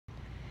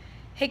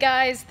Hey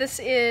guys, this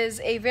is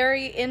a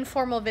very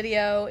informal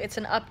video. It's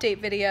an update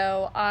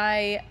video.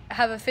 I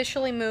have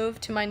officially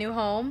moved to my new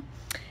home.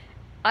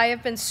 I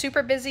have been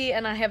super busy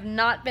and I have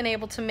not been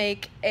able to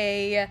make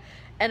an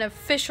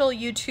official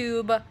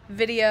YouTube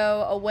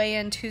video, a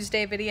weigh-in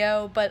Tuesday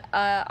video, but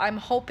I'm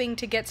hoping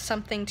to get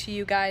something to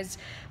you guys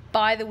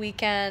by the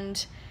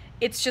weekend.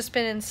 It's just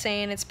been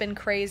insane, it's been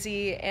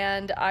crazy,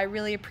 and I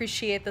really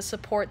appreciate the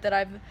support that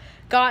I've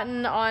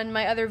gotten on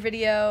my other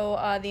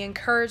video. The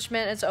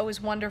encouragement is always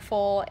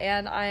wonderful,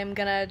 and I'm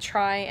gonna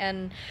try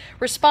and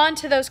respond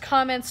to those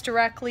comments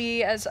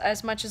directly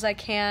as much as I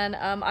can.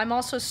 I'm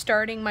also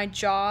starting my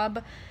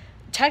job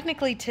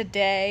technically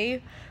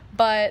today,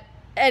 but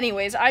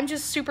anyways, I'm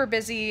just super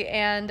busy,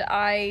 and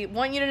I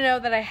want you to know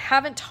that I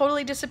haven't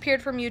totally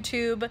disappeared from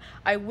YouTube.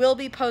 I will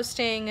be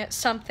posting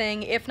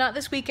something, if not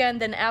this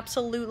weekend, then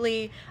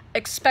absolutely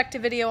expect a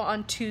video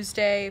on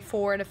Tuesday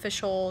for an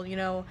official,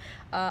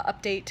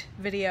 update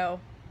video.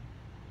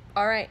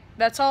 Alright,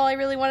 that's all I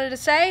really wanted to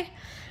say.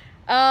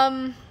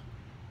 Thank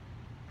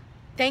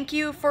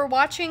you for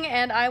watching,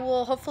 and I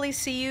will hopefully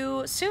see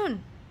you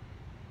soon.